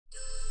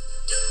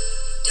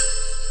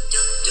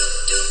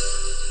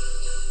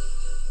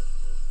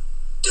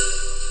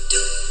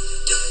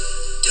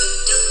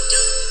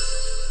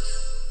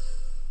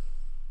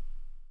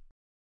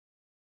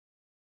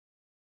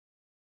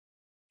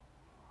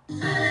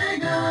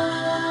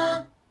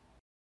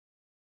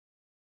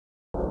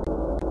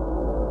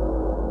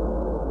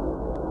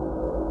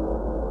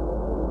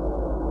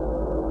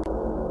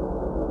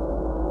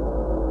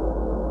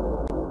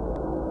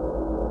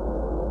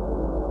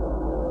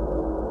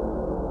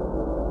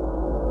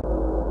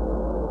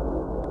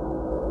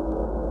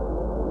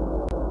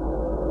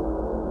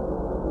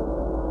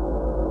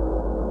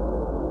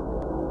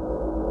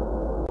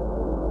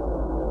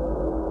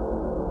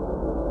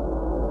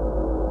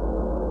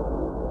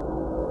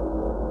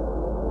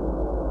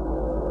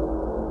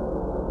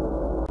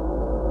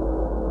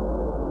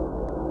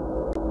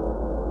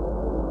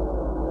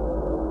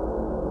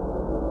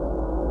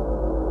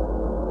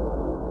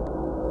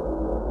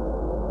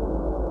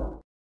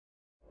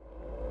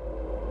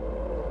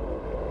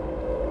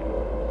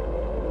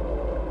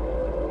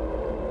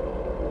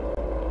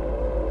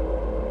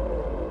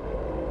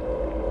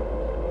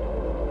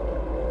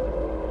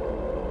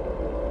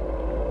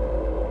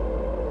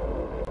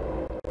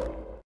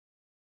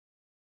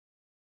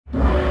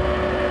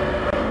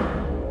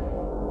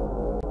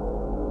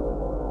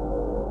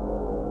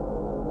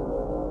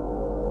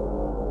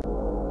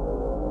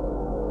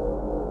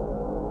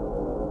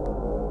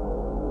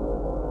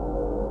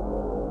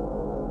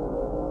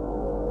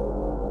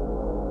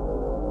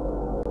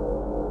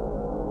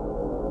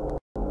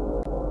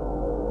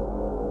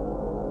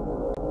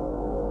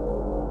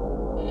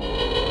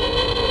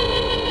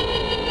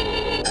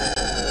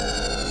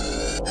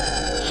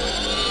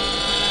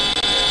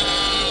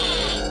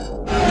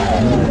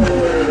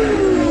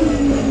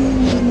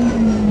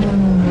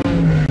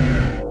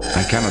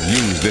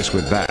use this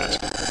with that.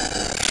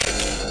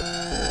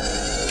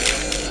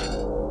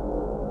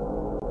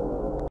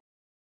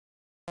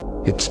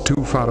 It's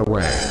too far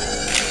away.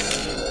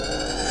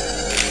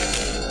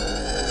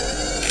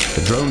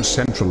 The drone's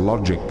central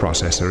logic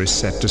processor is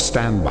set to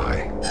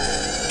standby.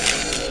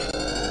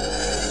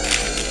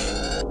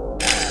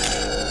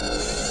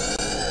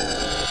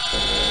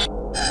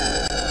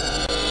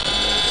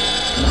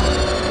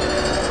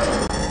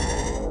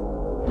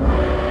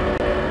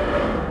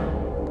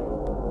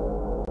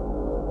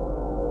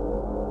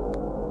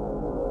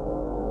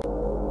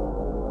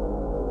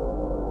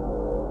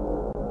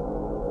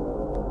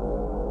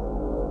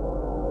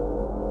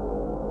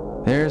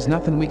 There's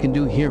nothing we can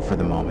do here for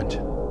the moment.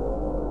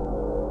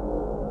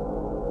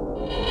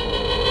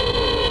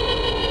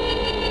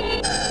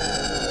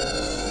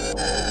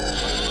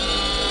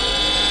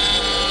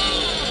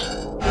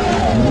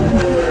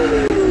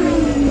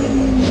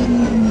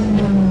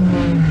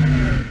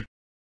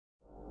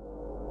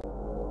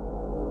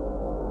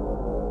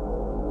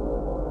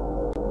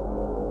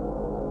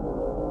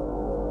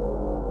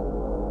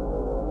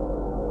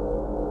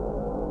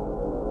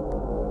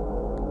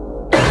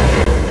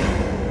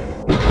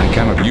 I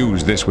cannot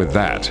use this with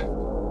that.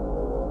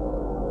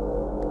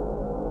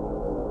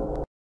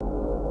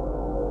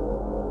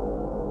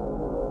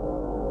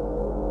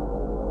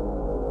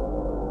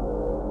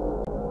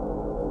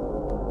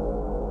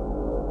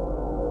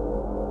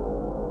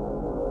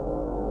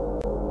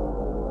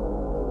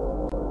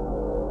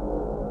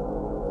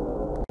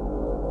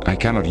 I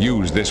cannot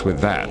use this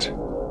with that.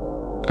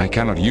 I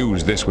cannot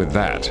use this with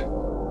that.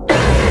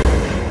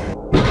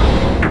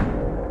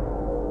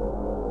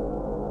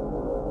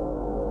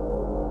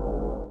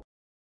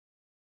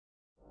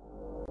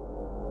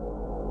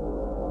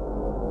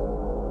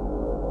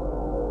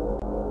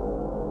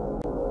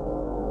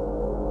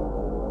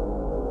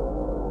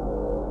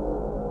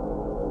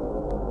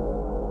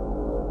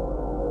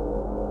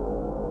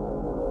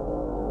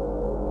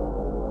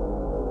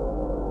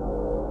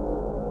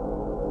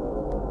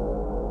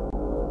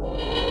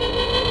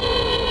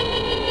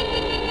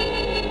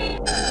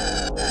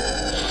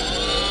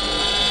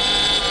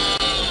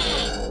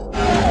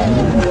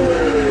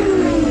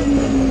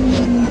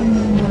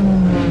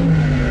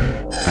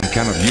 I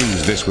cannot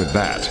use this with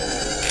that.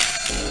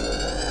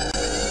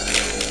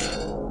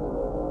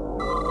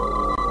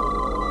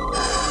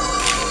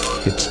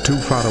 It's too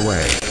far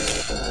away.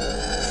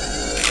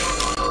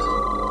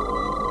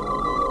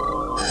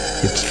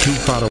 It's too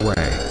far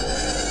away.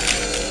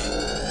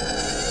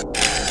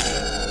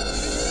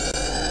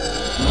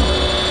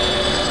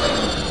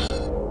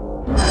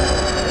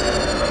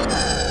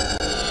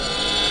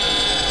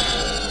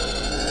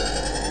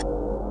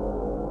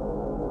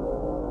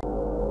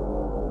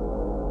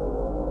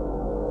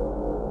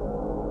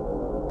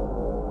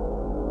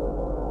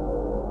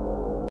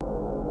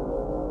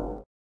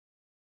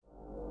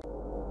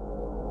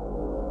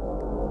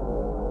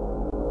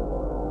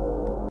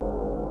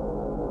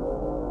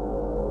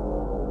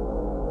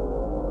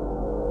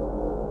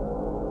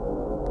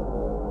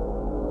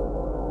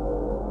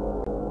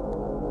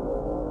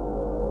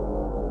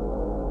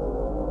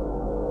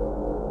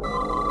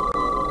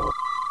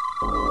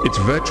 It's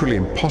virtually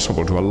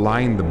impossible to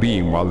align the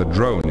beam while the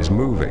drone is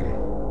moving.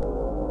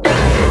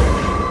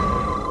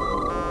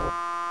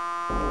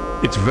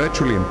 It's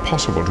virtually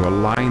impossible to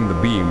align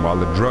the beam while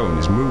the drone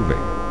is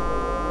moving.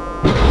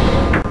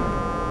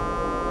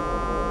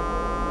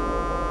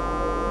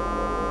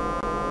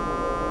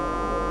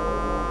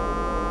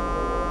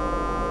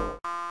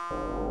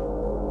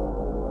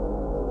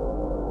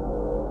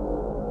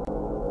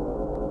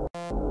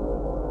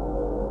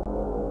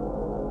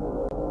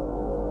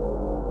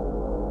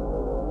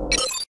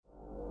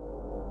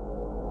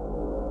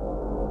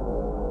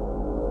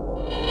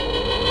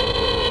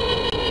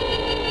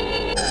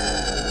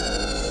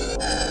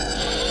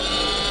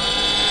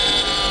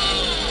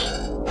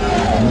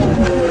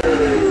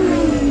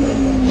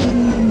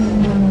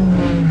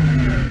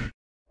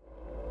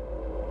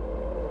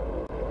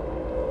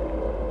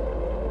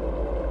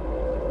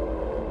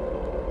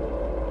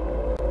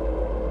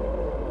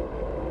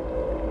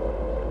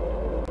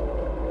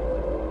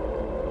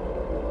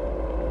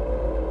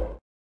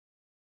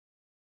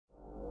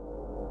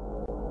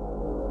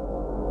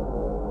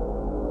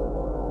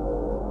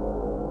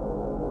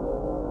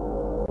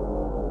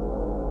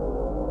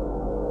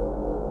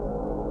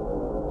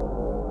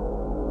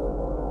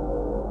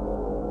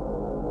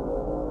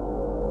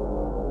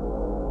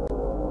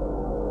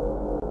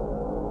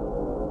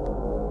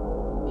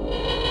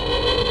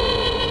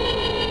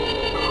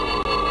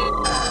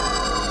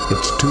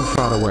 It's too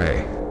far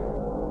away.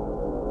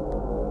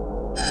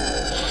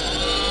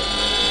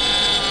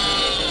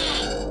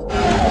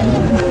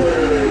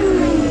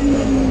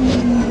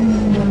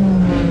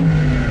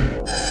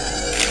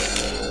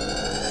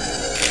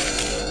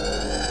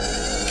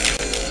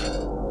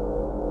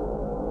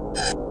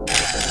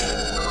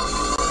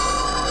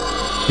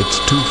 It's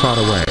too far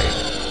away.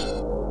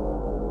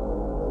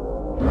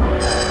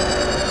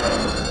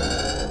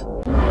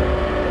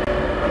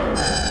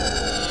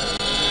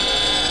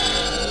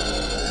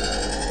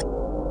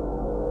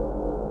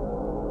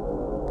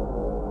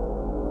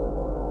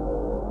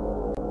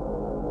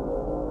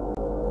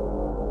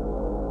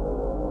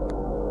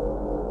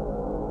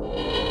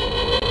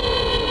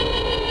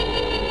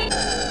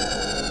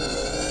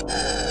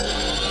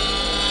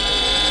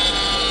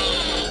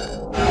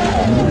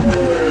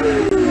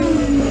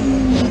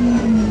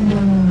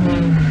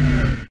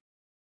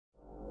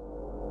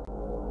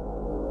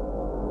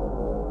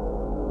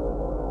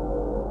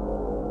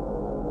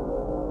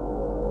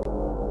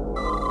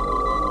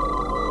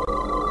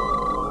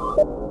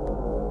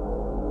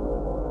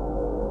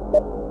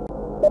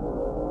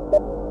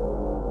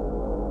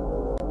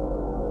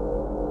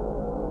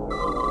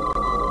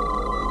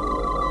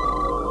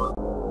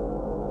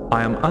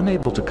 I am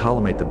unable to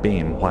collimate the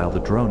beam while the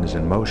drone is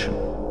in motion.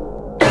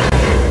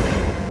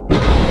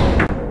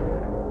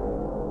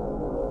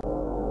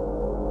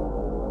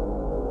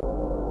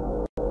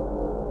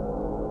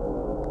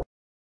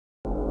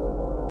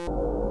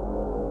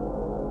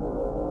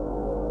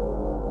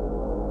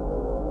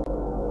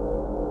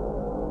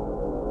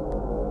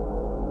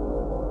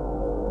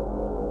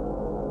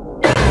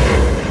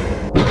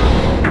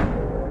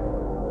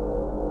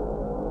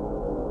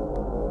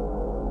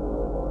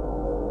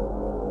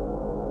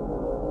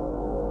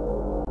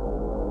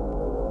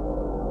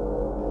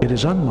 It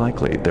is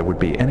unlikely there would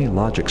be any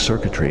logic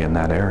circuitry in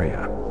that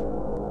area.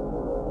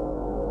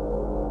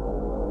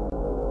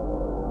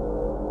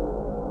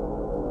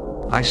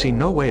 I see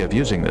no way of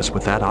using this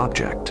with that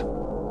object.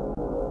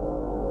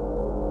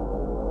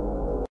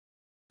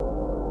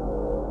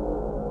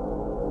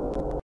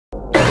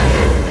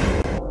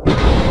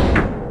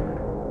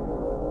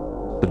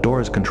 The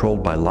door is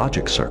controlled by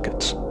logic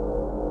circuits.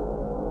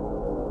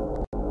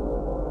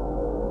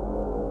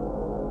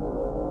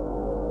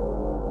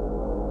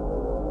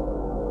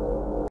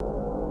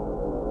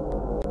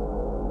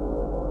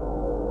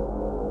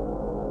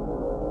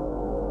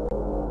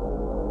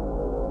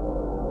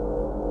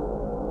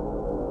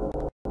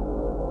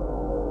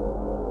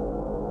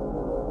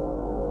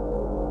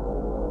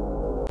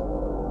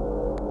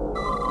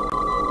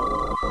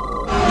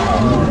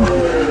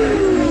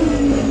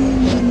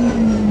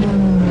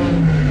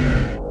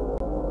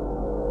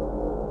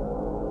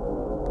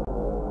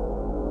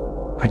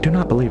 I do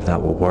not believe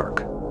that will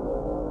work.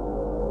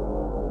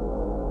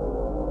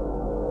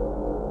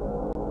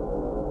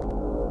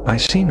 I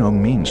see no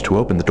means to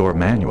open the door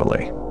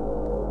manually.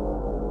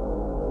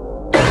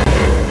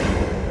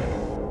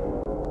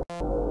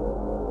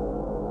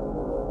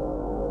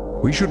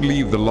 We should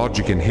leave the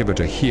logic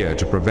inhibitor here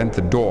to prevent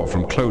the door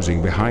from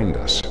closing behind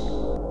us.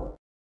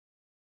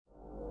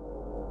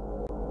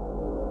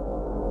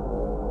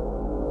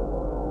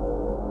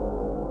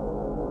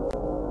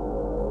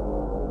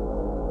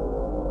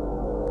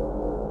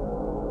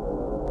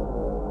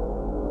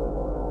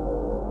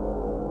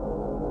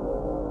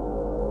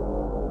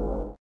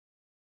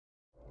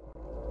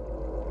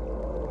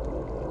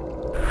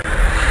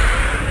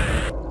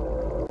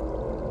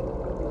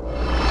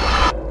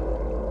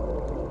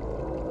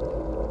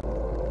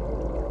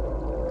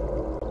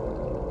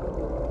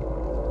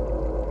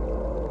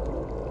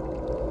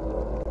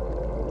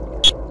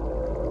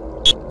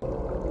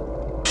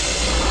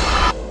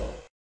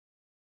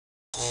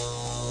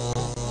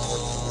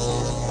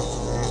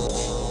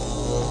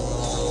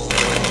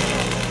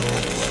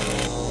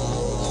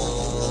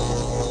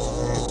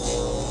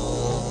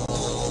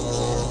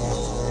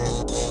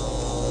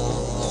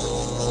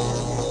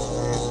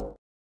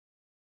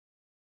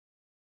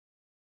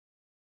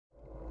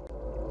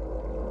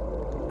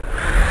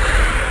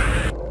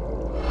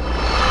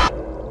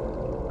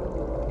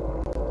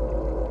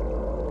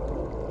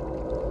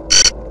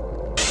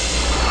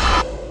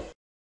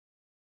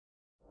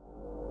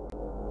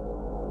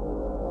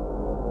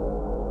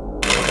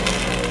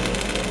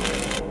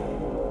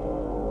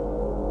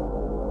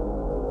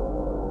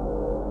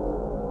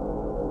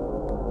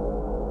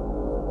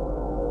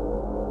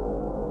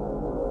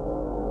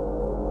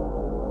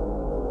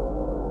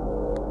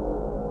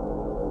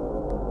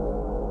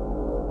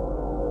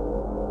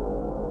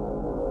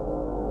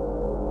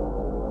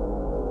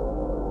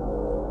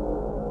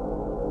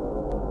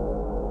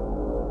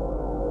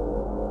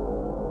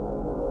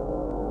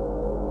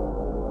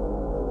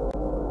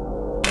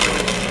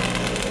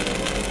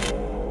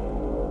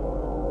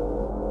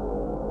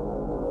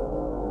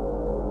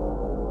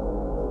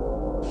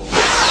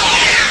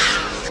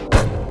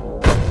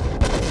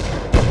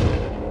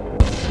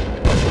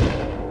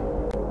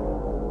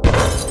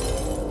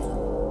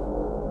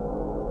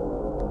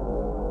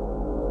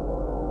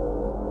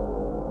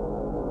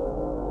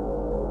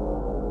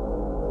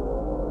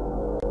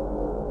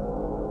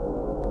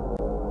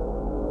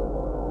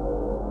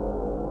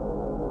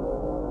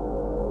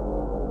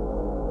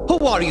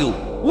 Who are you?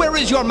 Where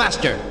is your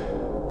master?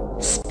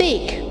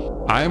 Speak.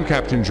 I am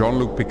Captain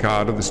Jean-Luc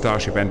Picard of the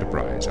Starship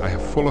Enterprise. I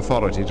have full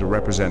authority to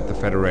represent the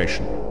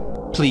Federation.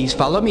 Please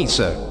follow me,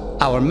 sir.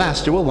 Our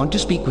master will want to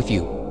speak with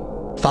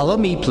you. Follow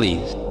me,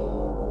 please.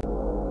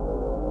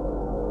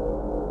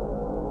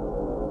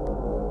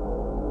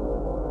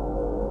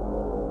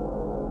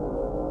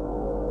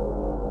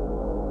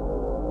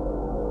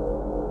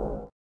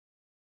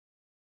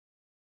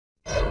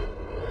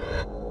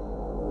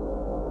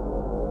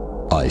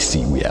 I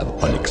see we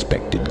have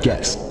unexpected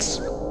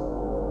guests.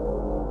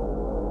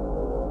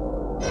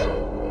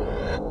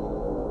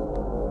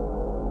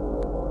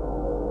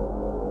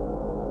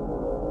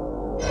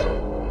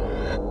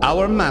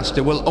 Our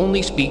master will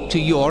only speak to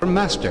your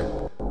master.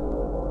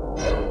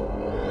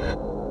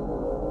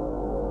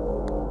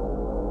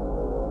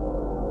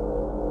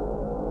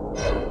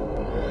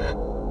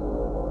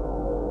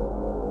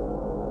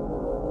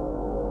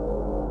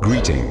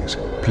 Greetings.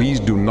 Please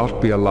do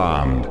not be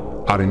alarmed.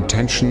 Our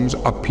intentions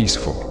are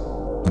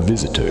peaceful.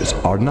 Visitors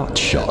are not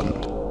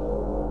shunned.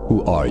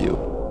 Who are you?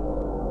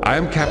 I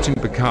am Captain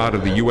Picard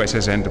of the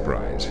USS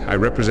Enterprise. I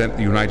represent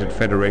the United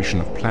Federation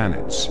of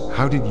Planets.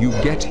 How did you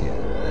get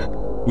here?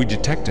 We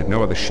detected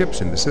no other ships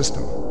in the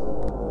system.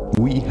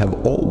 We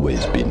have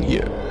always been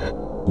here.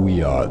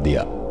 We are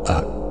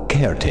the,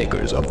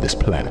 caretakers of this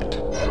planet.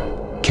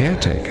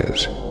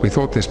 Caretakers? We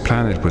thought this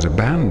planet was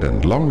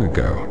abandoned long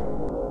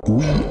ago.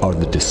 We are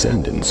the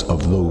descendants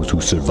of those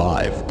who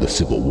survived the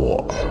Civil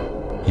War.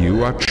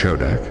 You are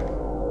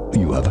Chodak?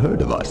 You have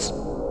heard of us.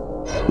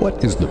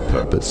 What is the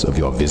purpose of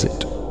your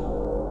visit?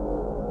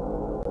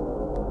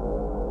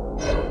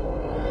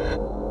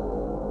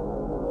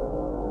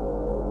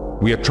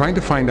 We are trying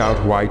to find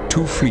out why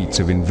 2 fleets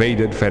have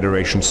invaded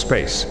Federation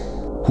space.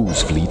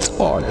 Whose fleets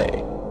are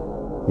they?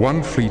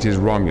 One fleet is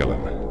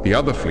Romulan. The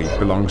other fleet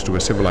belongs to a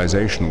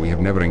civilization we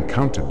have never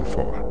encountered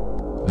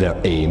before.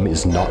 Their aim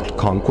is not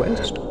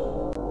conquest?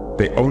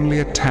 They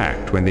only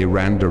attacked when they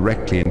ran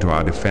directly into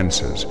our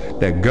defenses.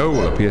 Their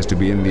goal appears to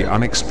be in the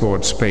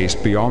unexplored space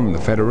beyond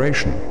the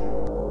Federation.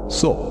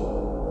 So,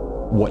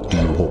 what do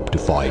you hope to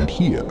find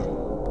here,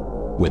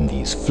 when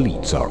these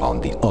fleets are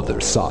on the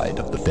other side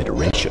of the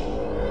Federation?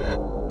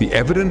 The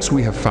evidence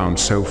we have found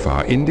so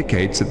far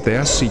indicates that they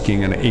are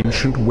seeking an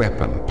ancient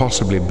weapon,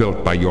 possibly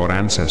built by your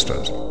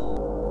ancestors.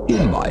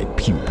 In my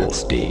pupil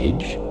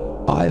stage,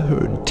 I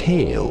heard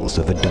tales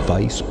of a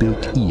device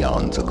built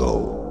eons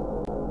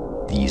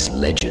ago. These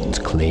legends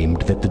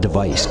claimed that the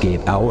device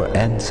gave our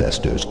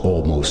ancestors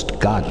almost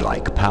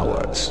godlike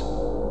powers.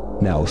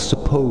 Now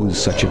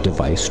suppose such a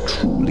device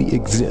truly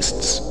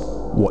exists.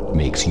 What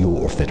makes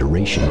your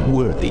Federation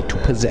worthy to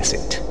possess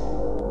it?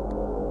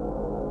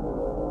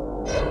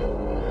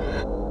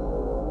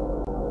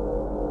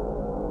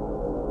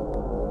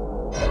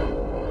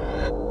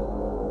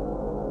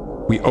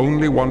 We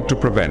only want to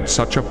prevent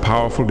such a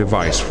powerful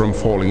device from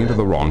falling into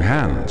the wrong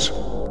hands.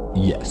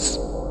 Yes,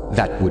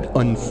 that would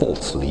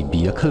unfalsely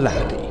be a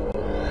calamity.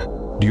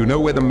 Do you know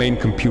where the main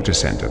computer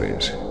center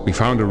is? We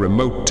found a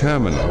remote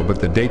terminal, but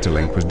the data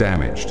link was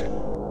damaged.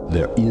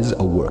 There is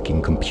a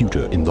working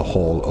computer in the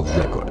Hall of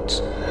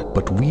Records,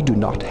 but we do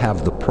not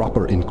have the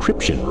proper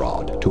encryption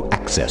rod to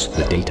access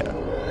the data.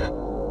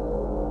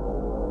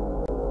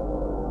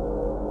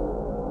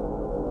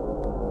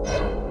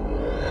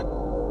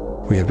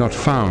 We have not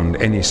found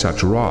any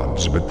such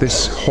rods, but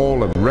this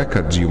Hall of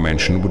Records you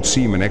mentioned would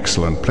seem an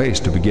excellent place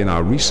to begin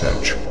our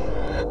research.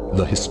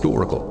 The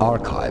historical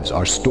archives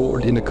are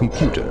stored in a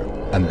computer,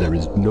 and there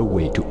is no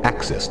way to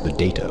access the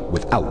data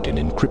without an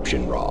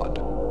encryption rod.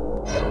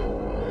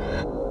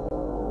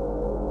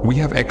 We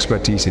have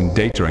expertise in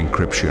data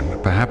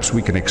encryption. Perhaps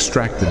we can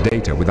extract the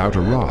data without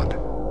a rod.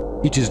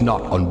 It is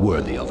not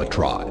unworthy of a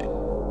try.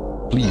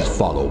 Please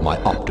follow my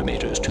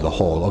optimators to the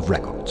Hall of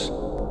Records.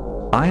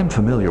 I am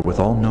familiar with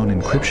all known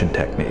encryption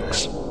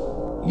techniques.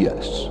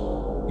 Yes,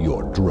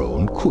 your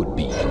drone could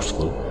be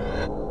useful.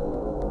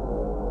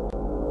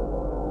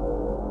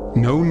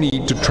 No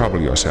need to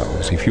trouble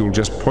yourselves if you'll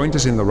just point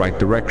us in the right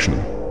direction.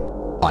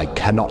 I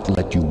cannot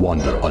let you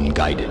wander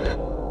unguided.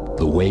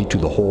 The way to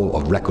the Hall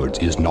of Records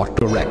is not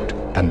direct,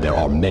 and there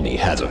are many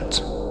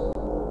hazards.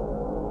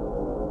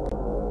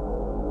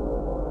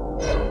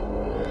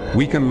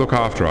 We can look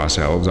after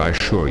ourselves, I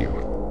assure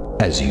you.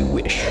 As you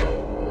wish.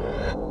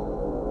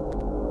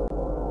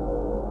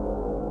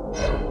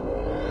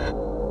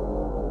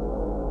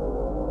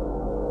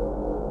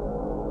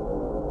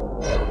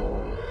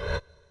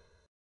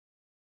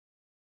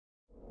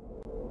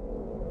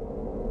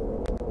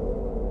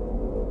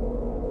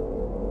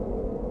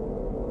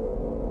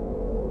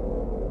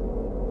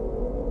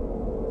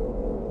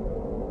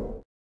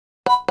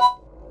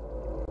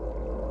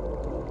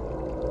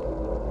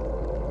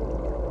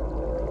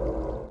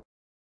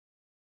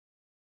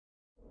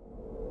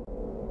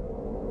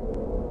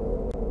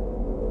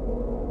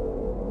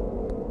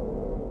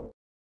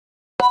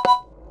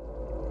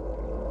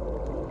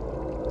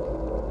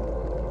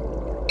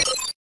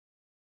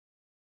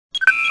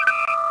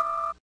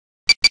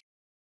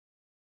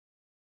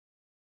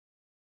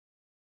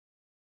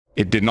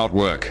 It did not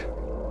work.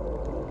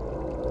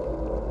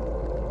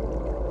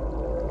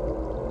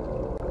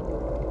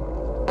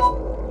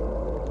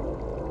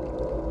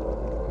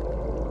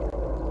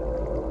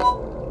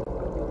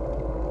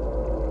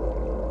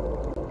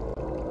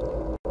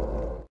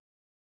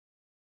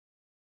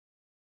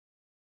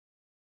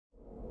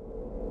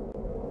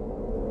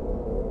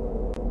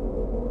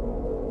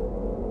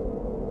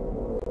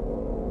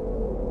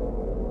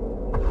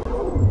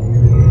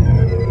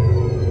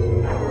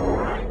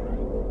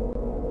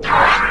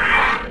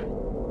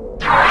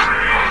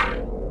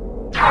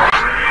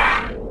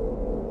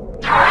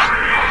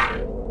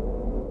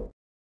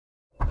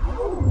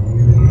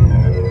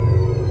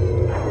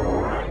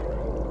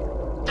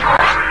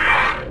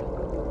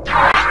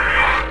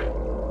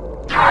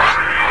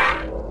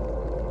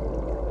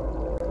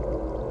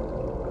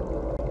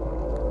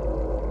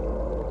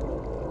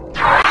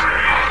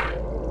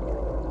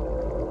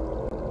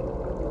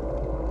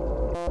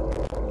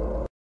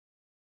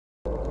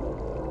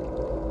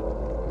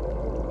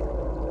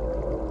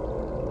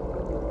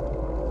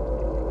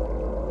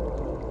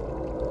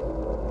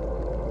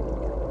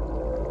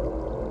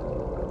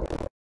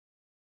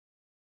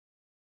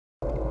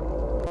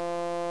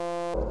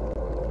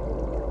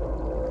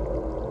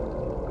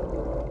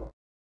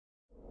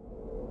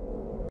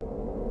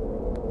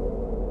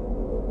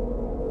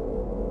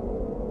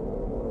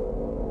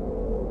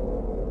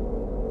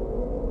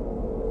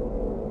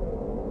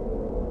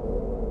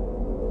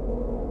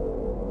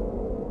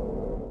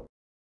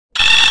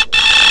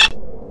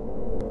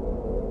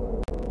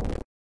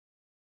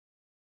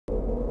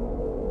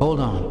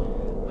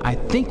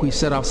 think we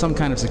set off some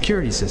kind of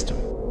security system.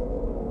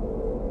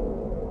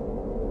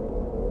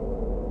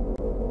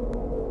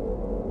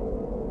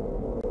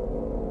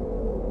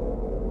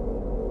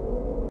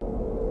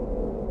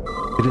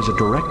 It is a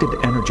directed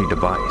energy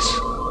device.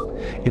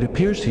 It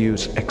appears to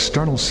use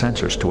external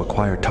sensors to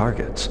acquire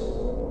targets.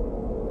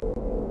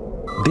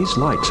 These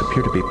lights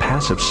appear to be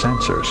passive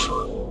sensors.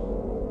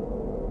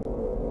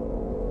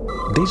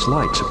 These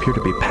lights appear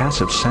to be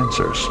passive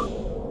sensors.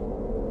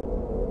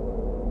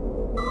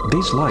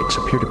 These lights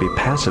appear to be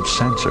passive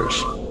sensors.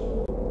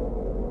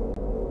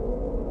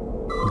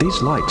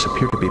 These lights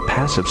appear to be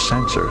passive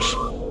sensors.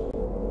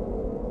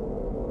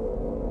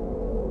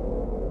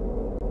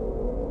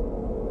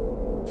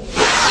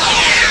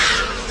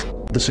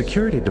 The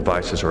security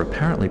devices are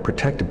apparently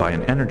protected by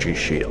an energy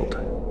shield.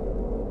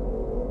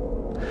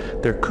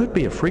 There could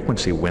be a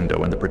frequency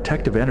window in the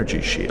protective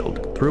energy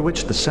shield through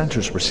which the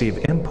sensors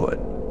receive input.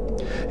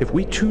 If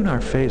we tune our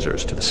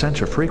phasers to the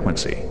sensor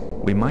frequency,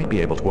 we might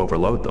be able to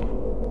overload them.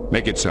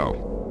 Make it so.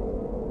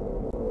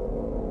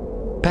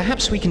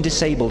 Perhaps we can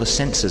disable the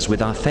sensors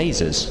with our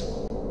phasers.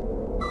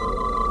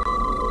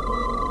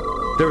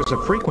 There is a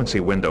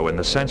frequency window in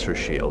the sensor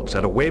shields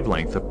at a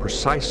wavelength of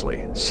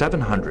precisely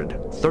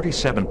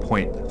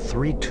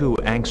 737.32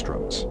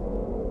 angstroms.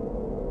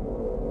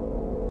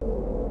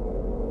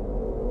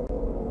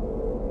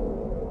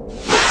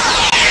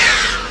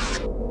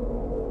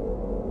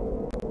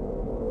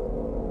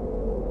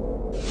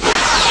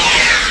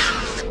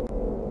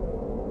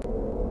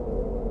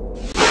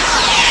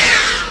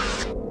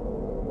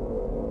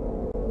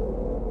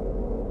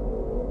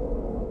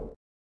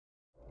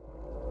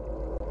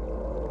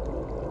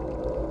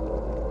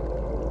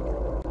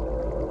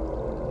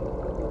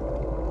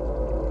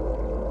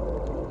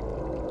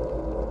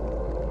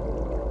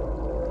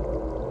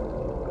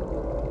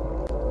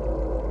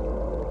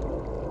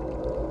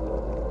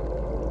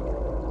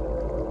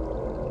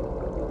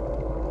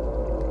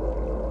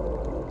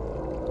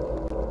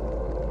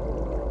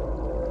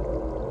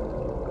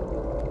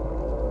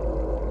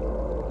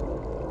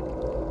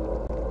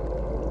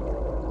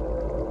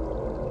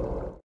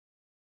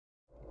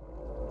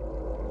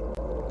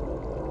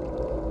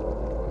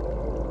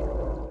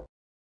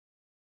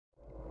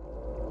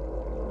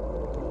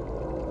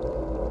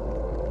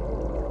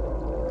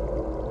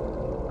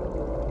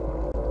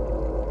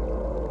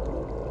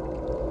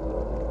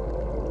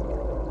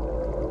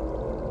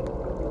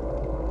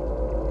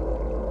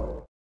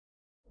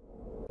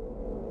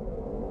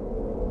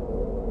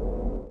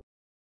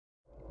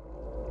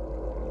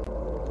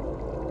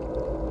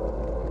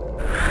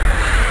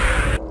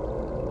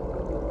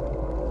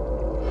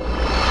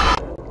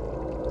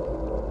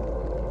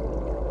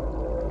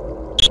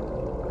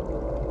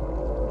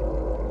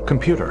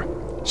 Computer,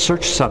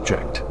 search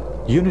subject,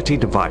 Unity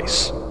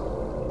device.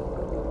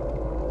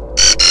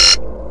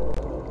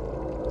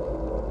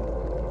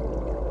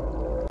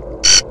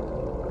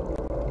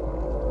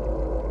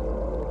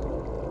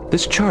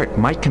 This chart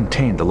might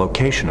contain the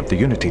location of the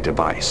Unity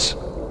device.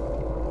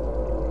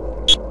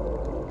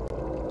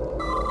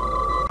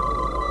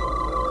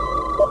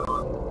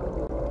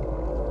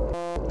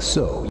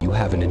 So, you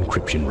have an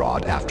encryption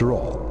rod after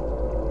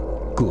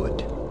all.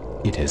 Good.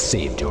 It has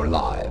saved your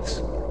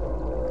lives.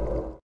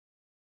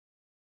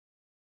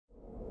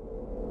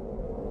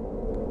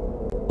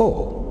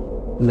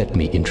 Oh, let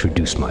me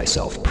introduce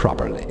myself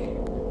properly.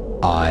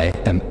 I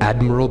am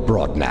Admiral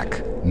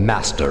Broadnack,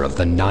 Master of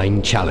the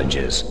 9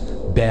 Challenges,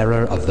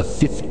 bearer of the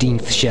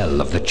 15th shell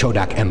of the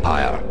Chodak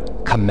Empire,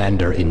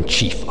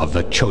 Commander-in-Chief of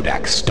the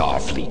Chodak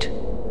Starfleet.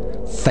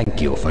 Thank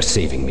you for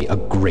saving me a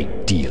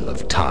great deal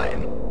of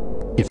time.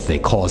 If they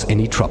cause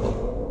any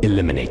trouble,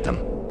 eliminate them.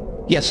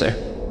 Yes, sir.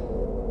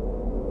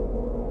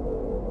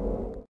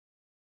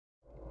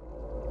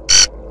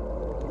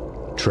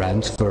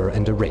 Transfer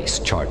and erase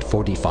Chart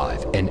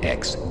 45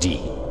 NXD.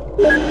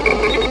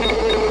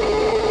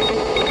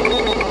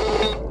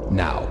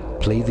 Now,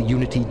 play the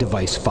Unity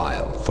device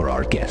file for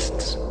our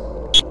guests.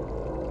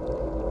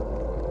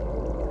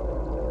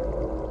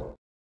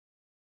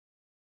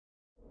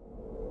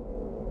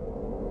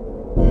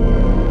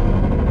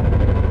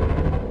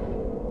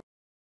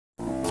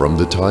 From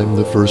the time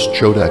the first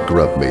Chodak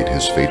grub made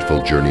his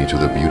fateful journey to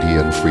the beauty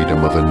and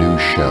freedom of a new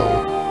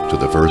shell, to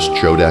the first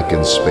Chodak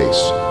in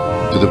space,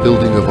 to the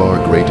building of our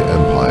great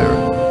empire,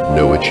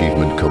 no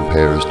achievement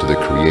compares to the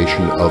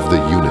creation of the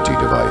Unity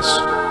device,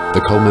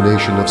 the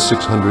culmination of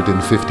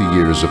 650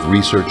 years of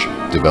research,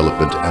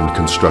 development, and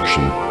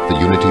construction. The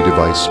Unity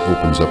device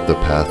opens up the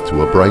path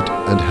to a bright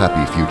and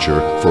happy future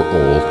for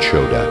all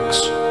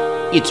Chodaks.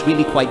 It's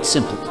really quite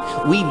simple.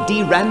 We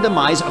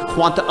de-randomize a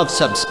quanta of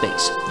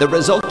subspace. The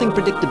resulting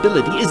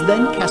predictability is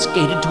then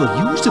cascaded to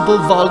a usable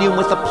volume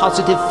with a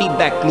positive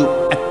feedback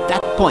loop. At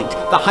that point,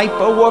 the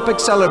hyperwarp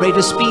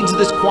accelerator speeds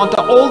this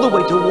quanta all the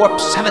way to warp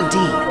 17.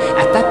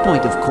 At that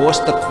point, of course,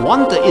 the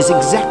quanta is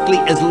exactly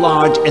as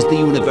large as the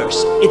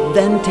universe. It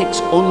then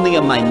takes only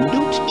a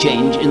minute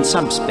change in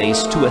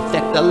subspace to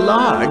affect a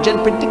large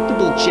and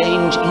predictable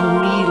change in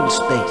real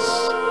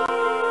space.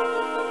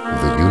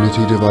 The Unity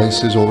Unity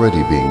device is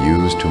already being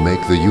used to make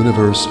the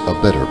universe a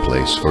better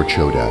place for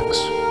Chodaks.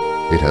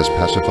 It has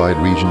pacified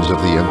regions of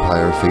the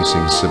Empire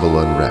facing civil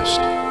unrest.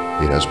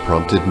 It has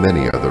prompted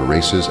many other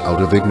races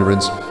out of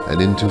ignorance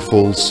and into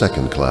full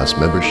second-class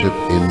membership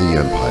in the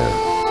Empire.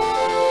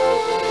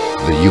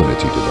 The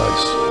Unity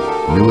device,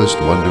 newest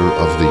wonder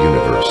of the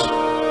universe,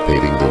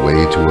 paving the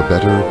way to a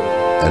better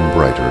and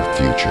brighter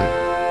future.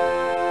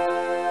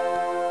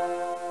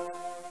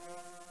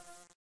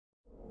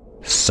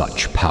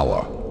 Such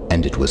power,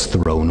 and it was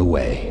thrown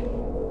away.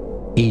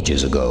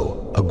 Ages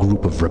ago, a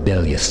group of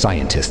rebellious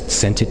scientists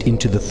sent it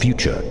into the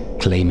future,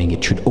 claiming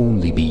it should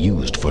only be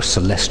used for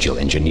celestial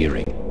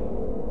engineering.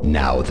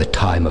 Now the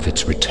time of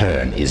its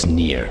return is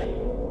near.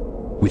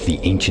 With the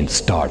ancient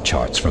star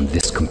charts from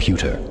this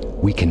computer,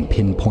 we can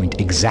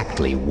pinpoint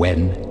exactly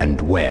when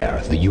and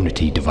where the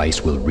Unity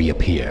device will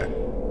reappear.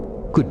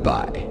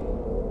 Goodbye.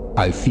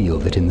 I feel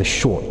that in the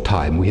short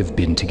time we have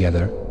been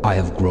together, I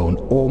have grown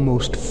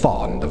almost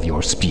fond of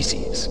your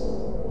species.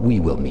 We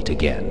will meet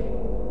again,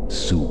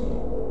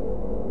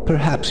 soon.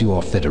 Perhaps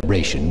your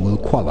Federation will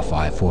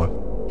qualify for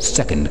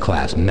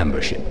second-class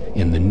membership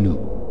in the new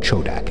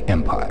Chodak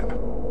Empire.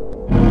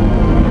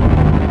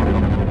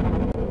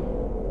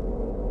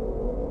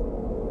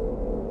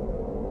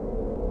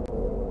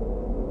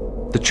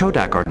 The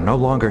Chodak are no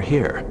longer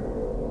here.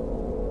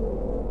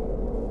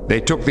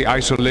 They took the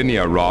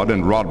isolinear rod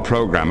and rod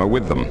programmer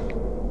with them.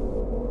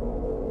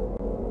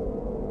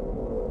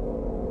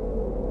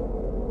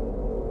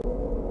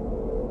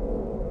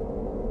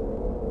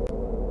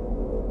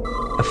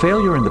 A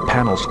failure in the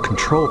panel's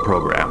control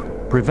program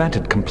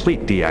prevented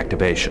complete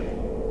deactivation.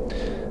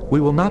 We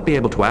will not be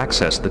able to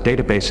access the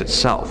database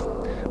itself,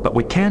 but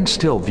we can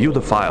still view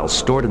the files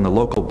stored in the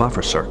local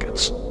buffer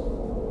circuits.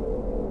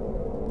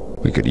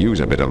 We could use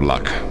a bit of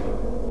luck.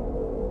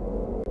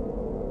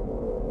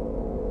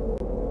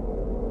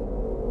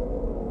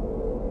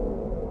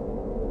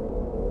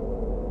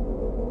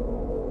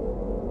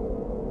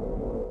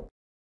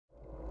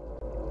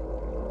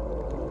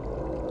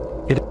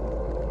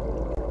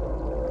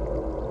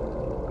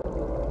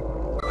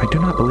 I do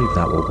not believe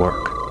that will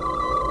work.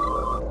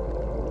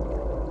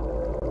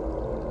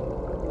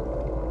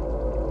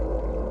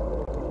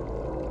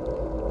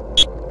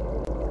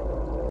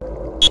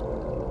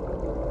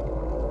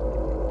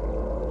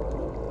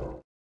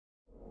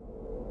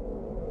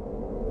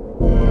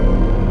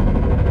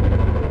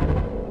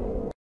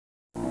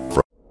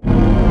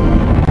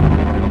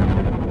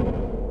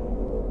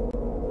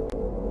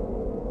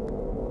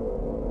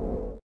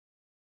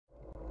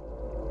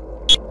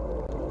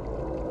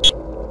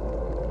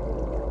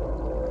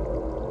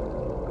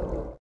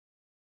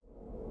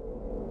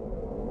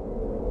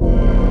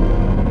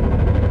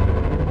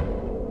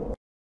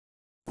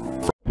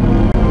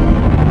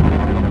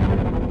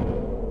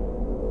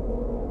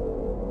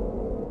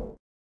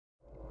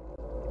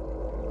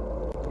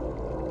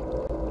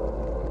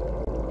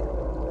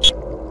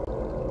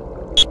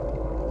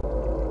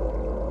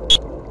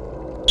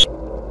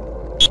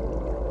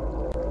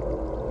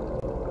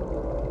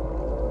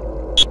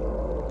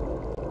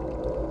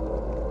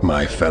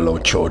 My fellow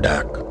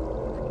Chodak,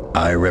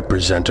 I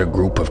represent a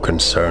group of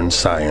concerned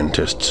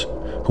scientists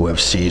who have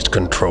seized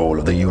control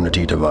of the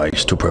Unity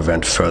device to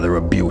prevent further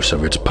abuse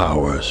of its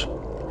powers.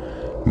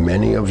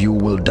 Many of you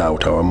will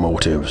doubt our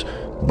motives,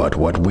 but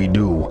what we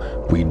do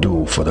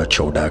for the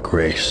Chodak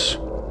race.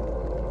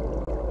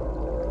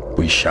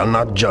 We shall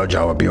not judge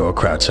our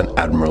bureaucrats and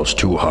admirals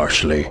too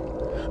harshly,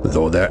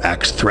 though their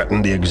acts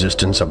threaten the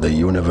existence of the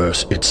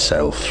universe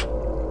itself.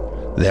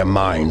 Their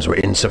minds were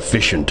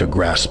insufficient to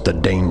grasp the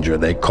danger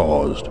they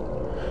caused.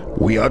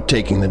 We are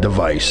taking the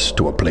device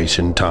to a place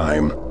in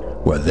time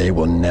where they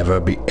will never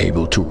be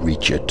able to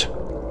reach it.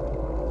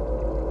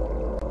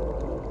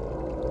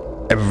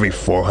 Every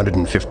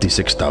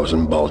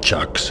 456,000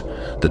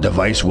 Balchaks, the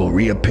device will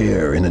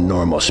reappear in the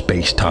normal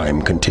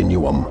space-time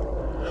continuum.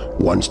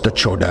 Once the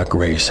Chodak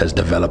race has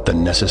developed the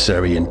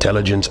necessary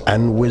intelligence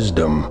and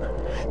wisdom,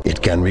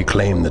 it can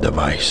reclaim the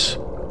device.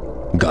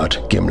 Got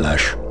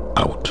Gimlash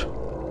out.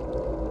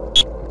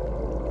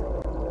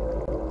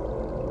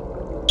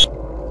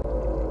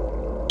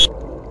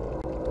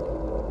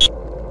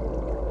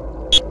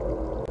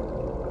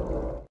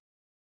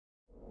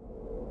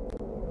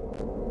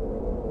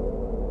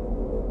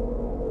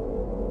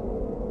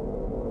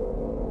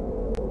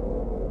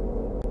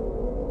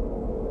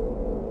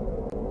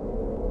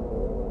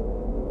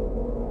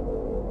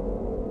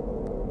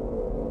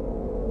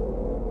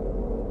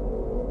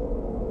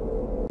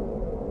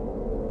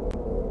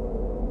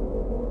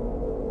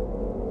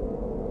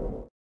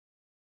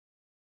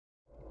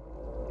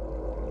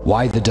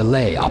 Why the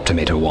delay,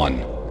 Optimator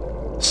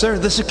 1? Sir,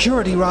 the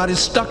security rod is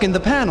stuck in the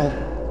panel.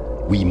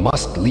 We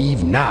must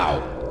leave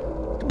now.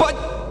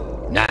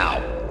 But...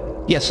 Now.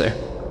 Yes, sir.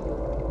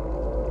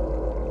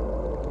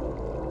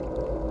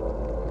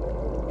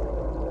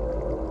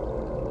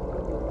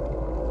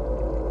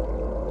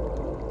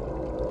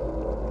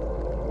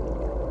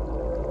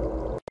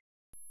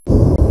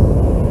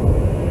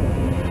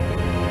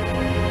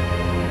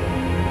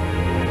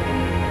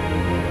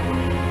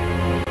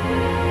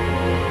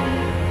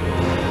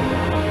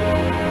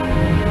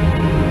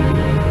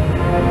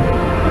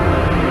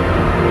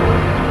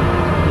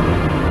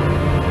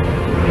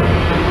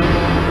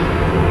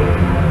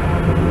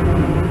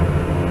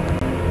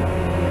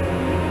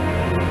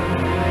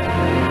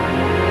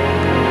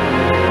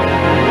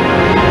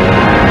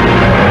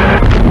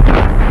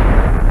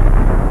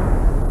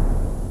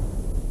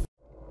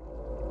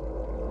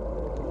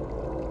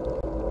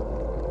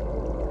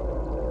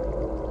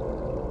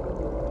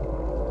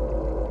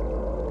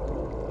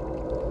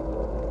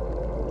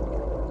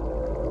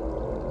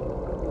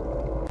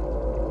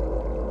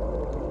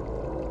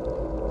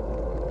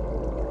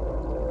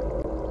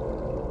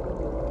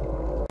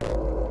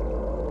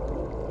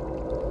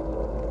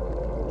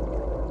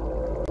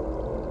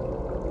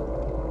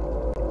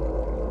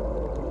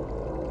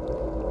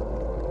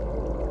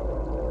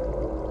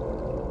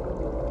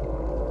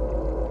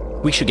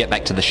 We should get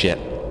back to the ship.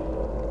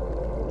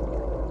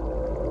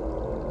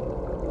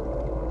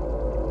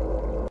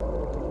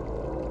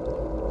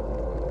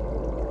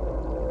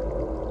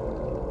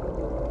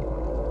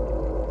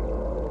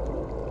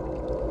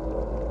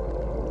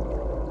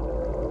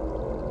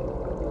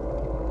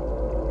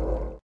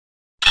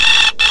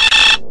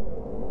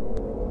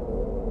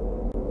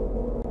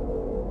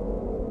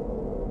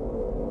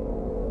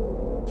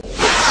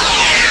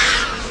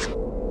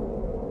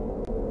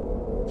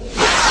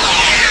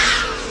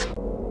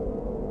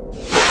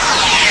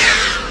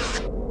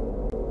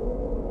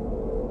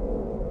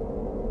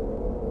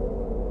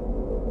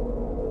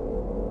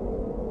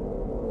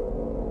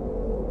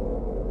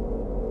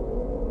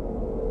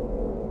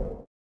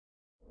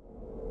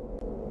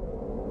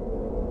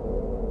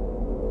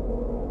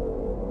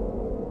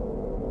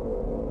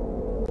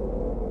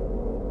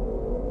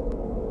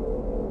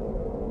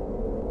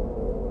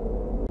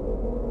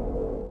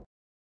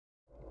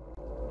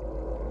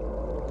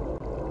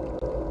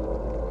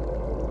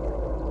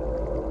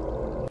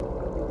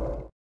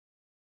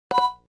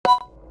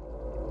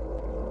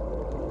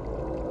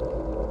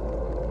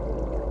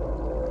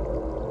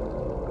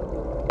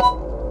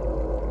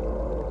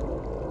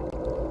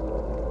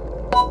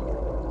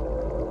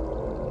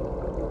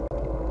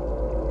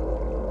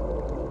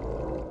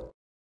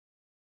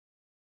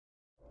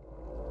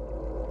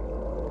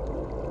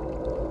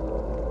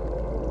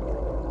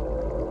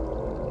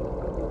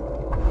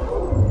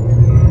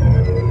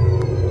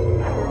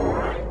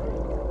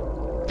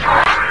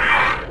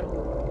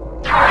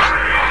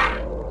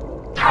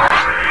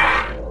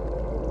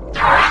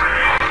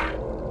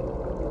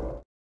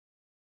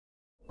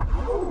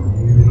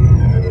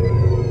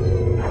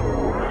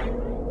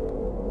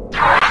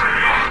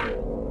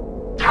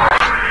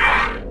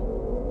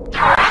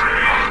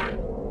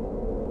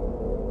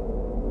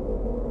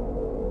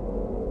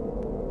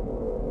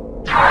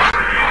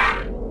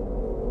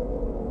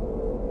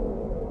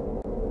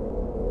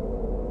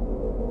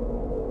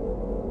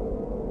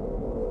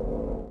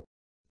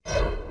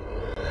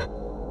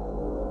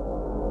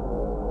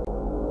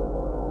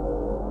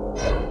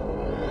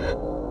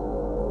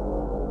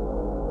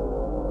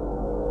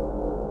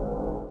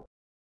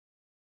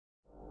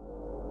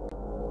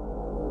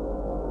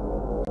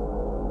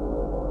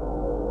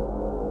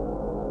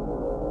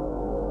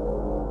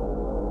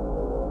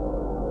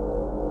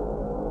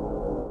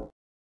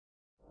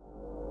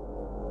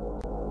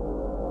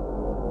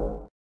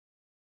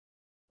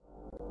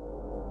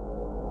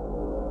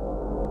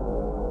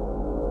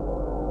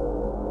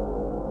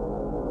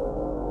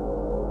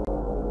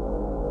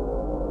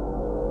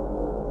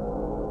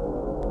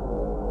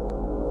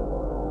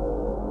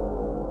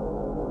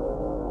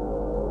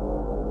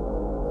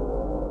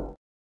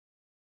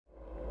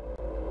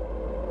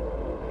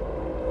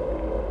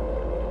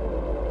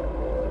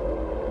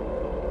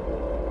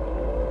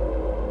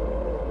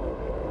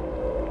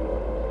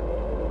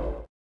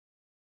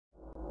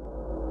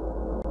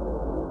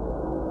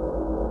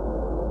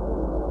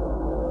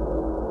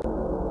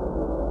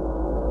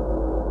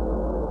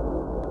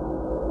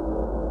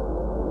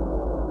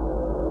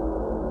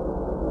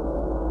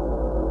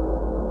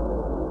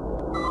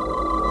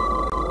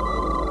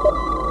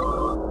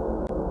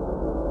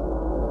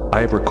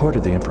 I have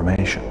recorded the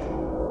information.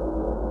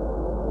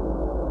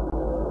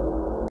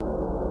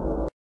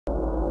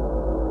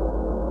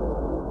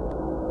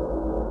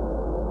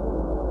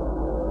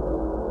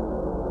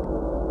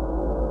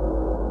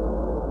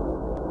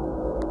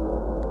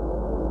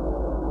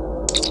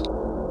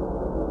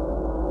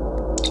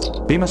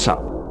 Beam us up.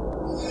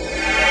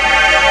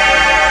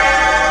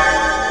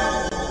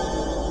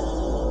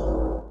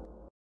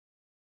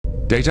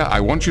 Data,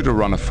 I want you to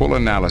run a full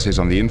analysis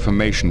on the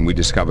information we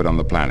discovered on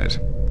the planet.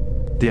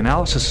 The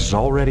analysis is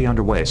already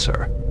underway,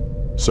 sir.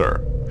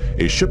 Sir,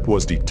 a ship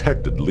was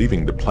detected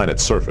leaving the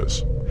planet's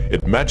surface.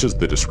 It matches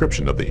the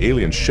description of the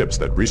alien ships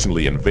that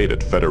recently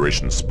invaded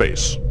Federation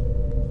space.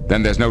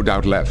 Then there's no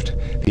doubt left.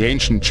 The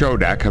ancient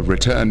Chodak have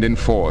returned in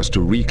force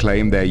to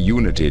reclaim their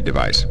Unity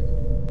device.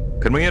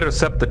 Can we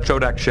intercept the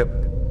Chodak ship?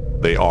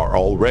 They are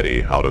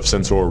already out of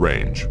sensor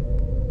range.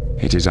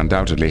 It is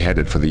undoubtedly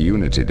headed for the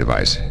Unity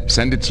device.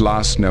 Send its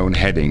last known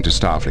heading to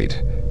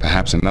Starfleet.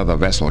 Perhaps another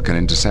vessel can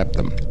intercept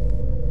them.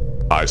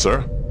 Aye,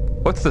 sir.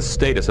 What's the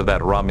status of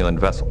that Romulan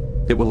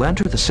vessel? It will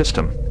enter the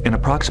system in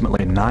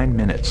approximately 9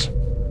 minutes.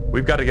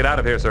 We've got to get out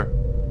of here, sir.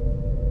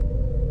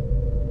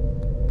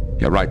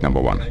 You're right,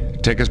 number one.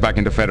 Take us back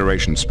into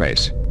Federation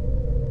space.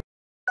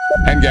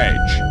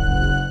 Engage!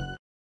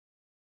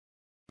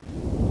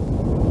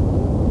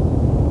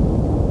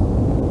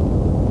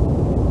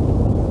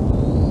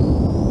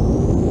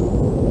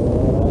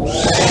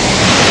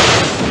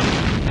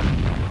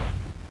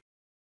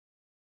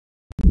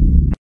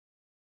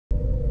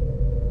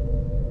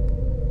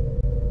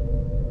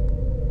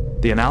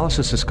 The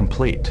analysis is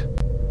complete.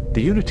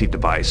 The Unity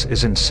device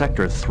is in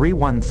Sector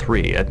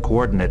 313 at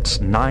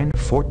coordinates 9,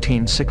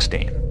 14,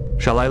 16.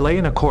 Shall I lay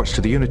in a course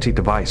to the Unity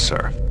device,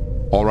 sir?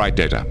 All right,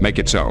 Data. Make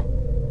it so.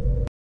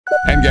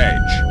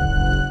 Engage!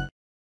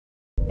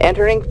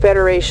 Entering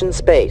Federation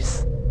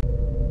space.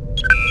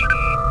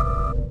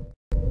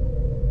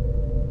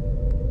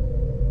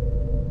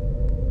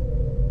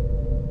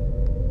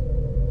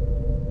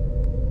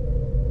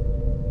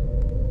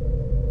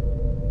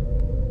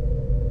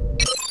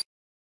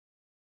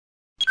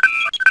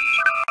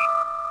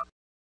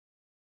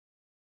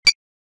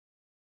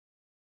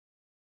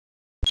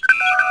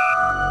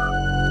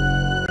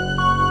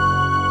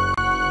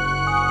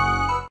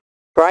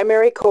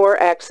 Primary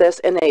core access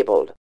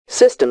enabled.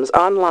 Systems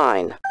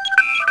online.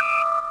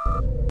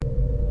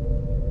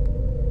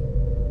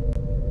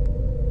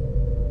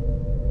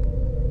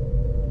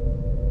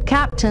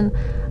 Captain,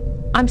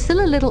 I'm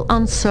still a little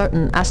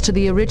uncertain as to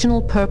the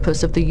original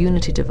purpose of the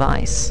Unity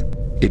device.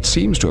 It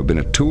seems to have been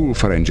a tool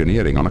for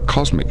engineering on a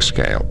cosmic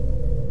scale.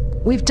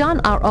 We've done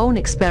our own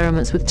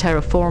experiments with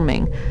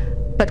terraforming,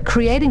 but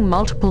creating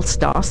multiple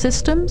star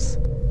systems?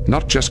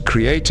 Not just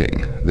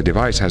creating, the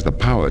device has the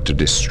power to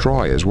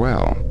destroy as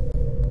well.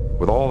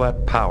 With all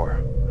that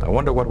power, I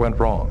wonder what went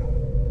wrong.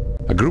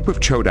 A group of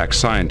Chodak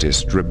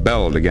scientists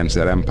rebelled against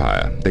their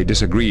empire. They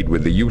disagreed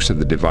with the use of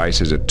the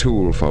device as a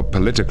tool for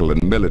political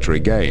and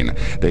military gain.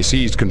 They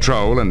seized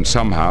control and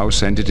somehow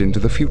sent it into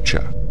the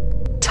future.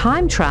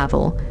 Time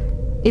travel?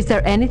 Is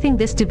there anything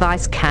this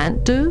device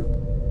can't do?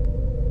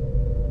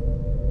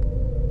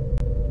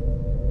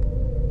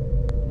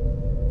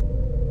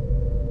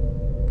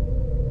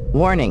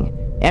 Warning.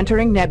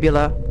 Entering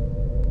nebula.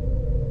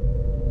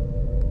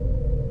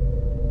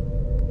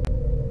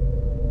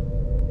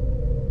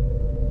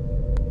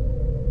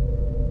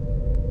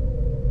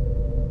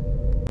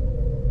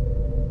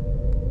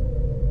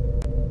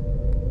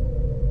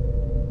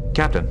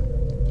 Captain,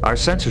 our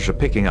sensors are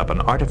picking up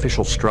an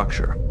artificial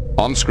structure.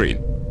 On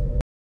screen.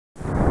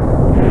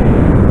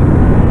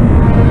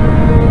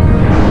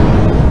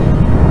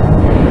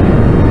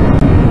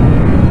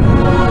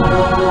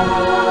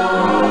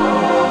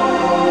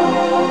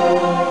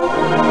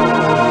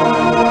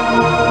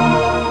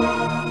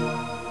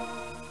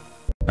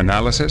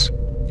 Analysis?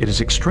 It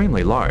is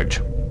extremely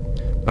large.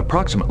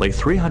 Approximately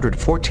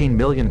 314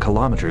 million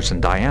kilometers in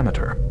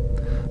diameter.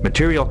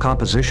 Material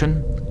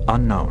composition,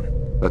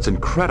 unknown. That's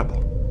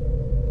incredible.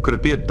 Could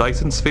it be a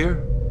Dyson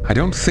sphere? I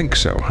don't think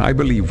so. I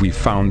believe we've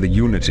found the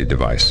Unity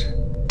device.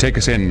 Take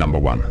us in, number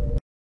one.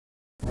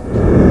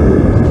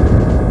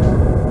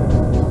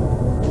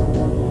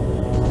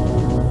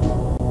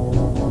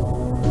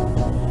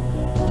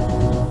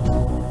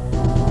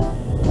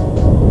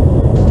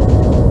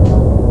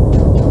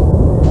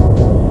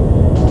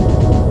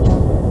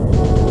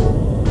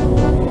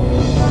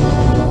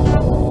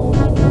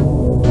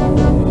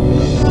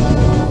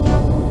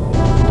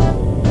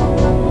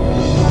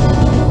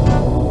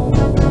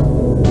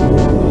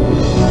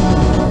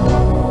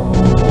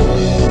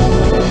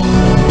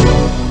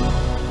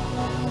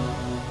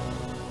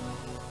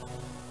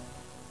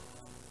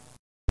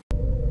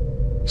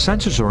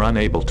 Sensors are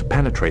unable to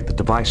penetrate the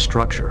device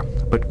structure,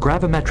 but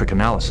gravimetric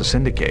analysis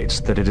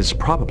indicates that it is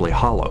probably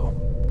hollow.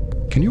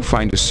 Can you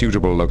find a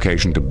suitable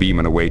location to beam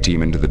an away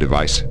team into the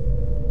device?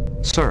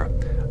 Sir,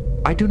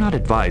 I do not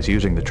advise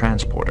using the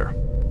transporter.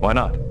 Why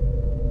not?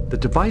 The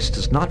device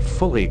does not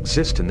fully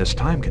exist in this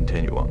time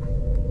continuum.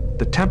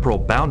 The temporal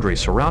boundary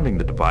surrounding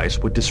the device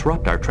would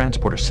disrupt our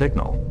transporter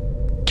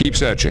signal. Keep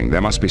searching. There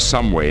must be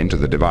some way into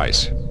the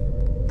device.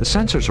 The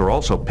sensors are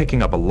also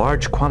picking up a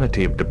large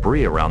quantity of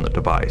debris around the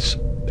device,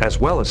 as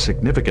well as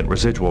significant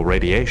residual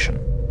radiation.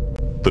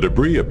 The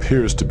debris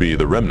appears to be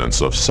the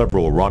remnants of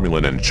several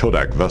Romulan and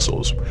Chodak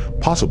vessels,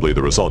 possibly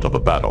the result of a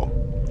battle.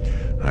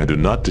 I do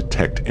not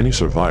detect any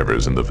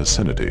survivors in the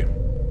vicinity.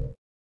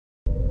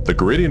 The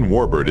Geridian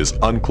warbird is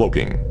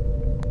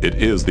uncloaking. It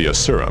is the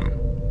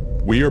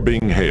Asurum. We are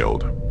being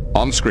hailed.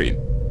 On screen.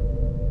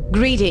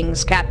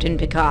 Greetings, Captain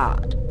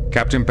Picard.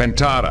 Captain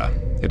Pentara,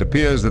 it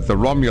appears that the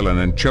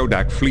Romulan and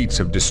Chodak fleets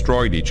have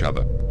destroyed each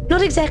other.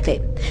 Not exactly.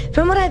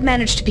 From what I've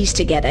managed to piece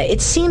together, it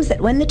seems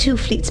that when the two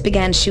fleets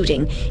began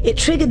shooting, it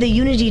triggered the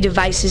Unity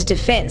device's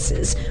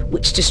defenses,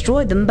 which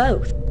destroyed them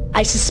both.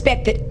 I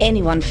suspect that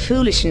anyone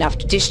foolish enough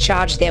to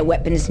discharge their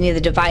weapons near the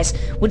device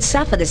would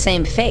suffer the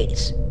same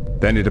fate.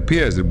 Then it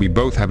appears that we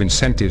both have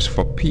incentives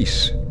for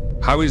peace.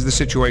 How is the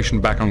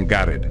situation back on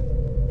Garrod?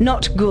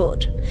 Not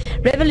good.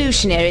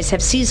 Revolutionaries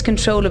have seized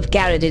control of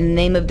Garrod in the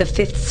name of the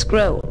Fifth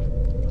Scroll.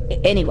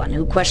 Anyone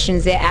who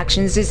questions their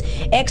actions is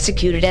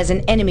executed as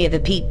an enemy of the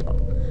people.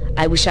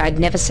 I wish I'd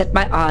never set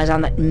my eyes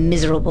on that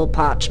miserable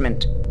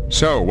parchment.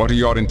 So, what are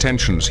your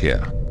intentions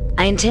here?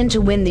 I intend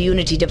to win the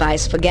Unity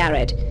device for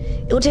Garrod.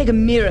 It will take a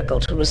miracle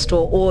to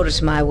restore order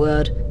to my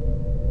world.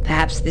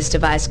 Perhaps this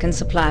device can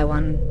supply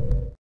one.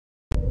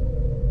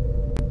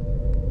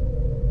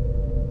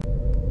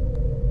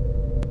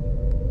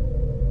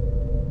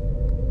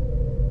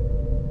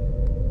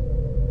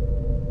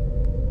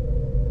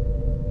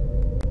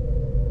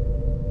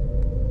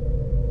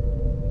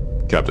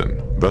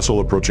 Captain, vessel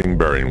approaching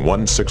bearing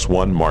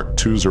 161 Mark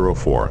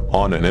 204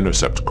 on an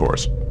intercept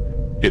course.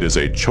 It is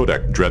a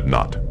Chodak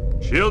dreadnought.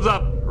 Shields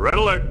up! Red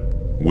alert!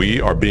 We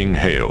are being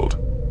hailed.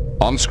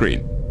 On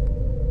screen.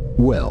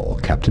 Well,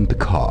 Captain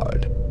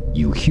Picard,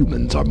 you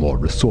humans are more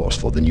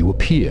resourceful than you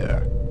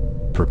appear.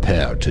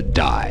 Prepare to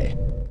die.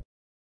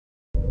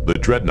 The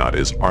dreadnought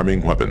is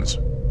arming weapons.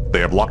 They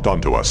have locked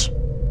onto us.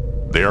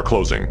 They are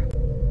closing.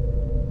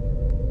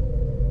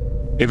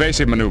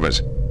 Evasive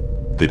maneuvers.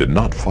 They did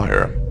not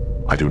fire.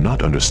 I do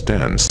not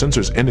understand.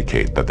 Sensors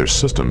indicate that their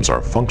systems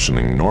are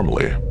functioning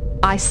normally.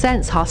 I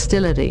sense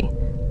hostility,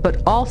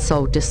 but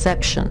also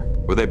deception.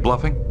 Were they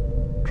bluffing?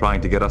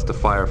 Trying to get us to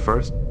fire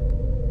first?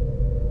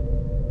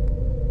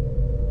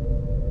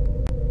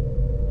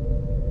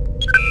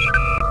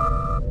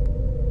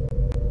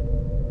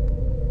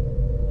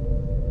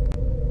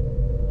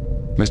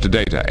 Mr.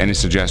 Data, any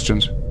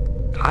suggestions?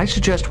 I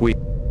suggest we...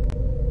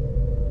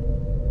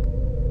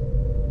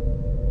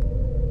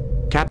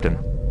 Captain,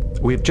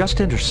 we've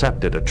just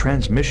intercepted a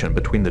transmission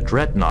between the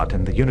Dreadnought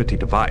and the Unity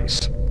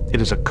device.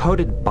 It is a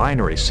coded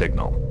binary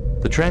signal.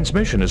 The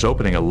transmission is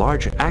opening a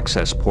large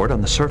access port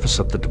on the surface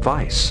of the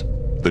device.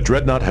 The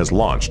Dreadnought has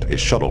launched a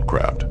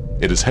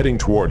shuttlecraft. It is heading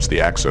towards the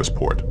access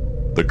port.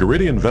 The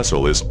Garidian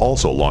vessel is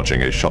also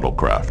launching a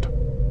shuttlecraft.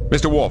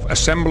 Mr. Worf,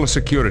 assemble a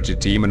security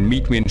team and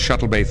meet me in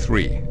Shuttle Bay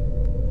 3.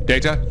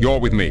 Data, you're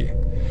with me.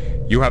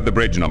 You have the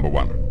bridge, number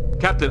 1.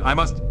 Captain, I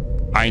must...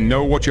 I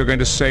know what you're going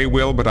to say,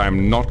 Will, but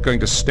I'm not going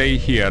to stay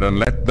here and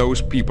let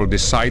those people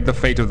decide the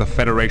fate of the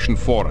Federation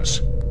for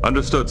us.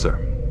 Understood, sir.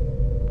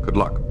 Good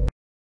luck.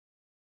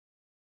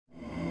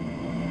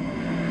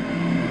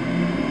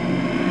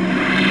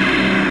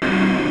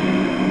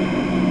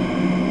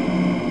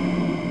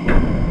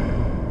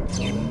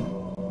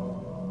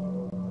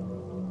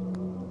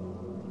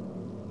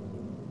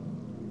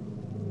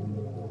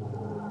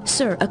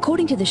 Sir,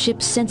 according to the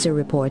ship's sensor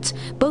reports,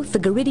 both the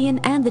Garidian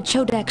and the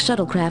Chodak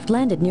shuttlecraft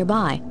landed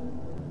nearby.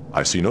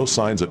 I see no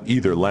signs of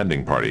either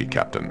landing party,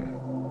 Captain.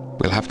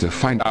 We'll have to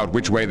find out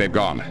which way they've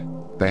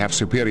gone. They have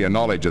superior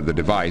knowledge of the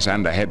device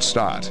and a head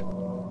start.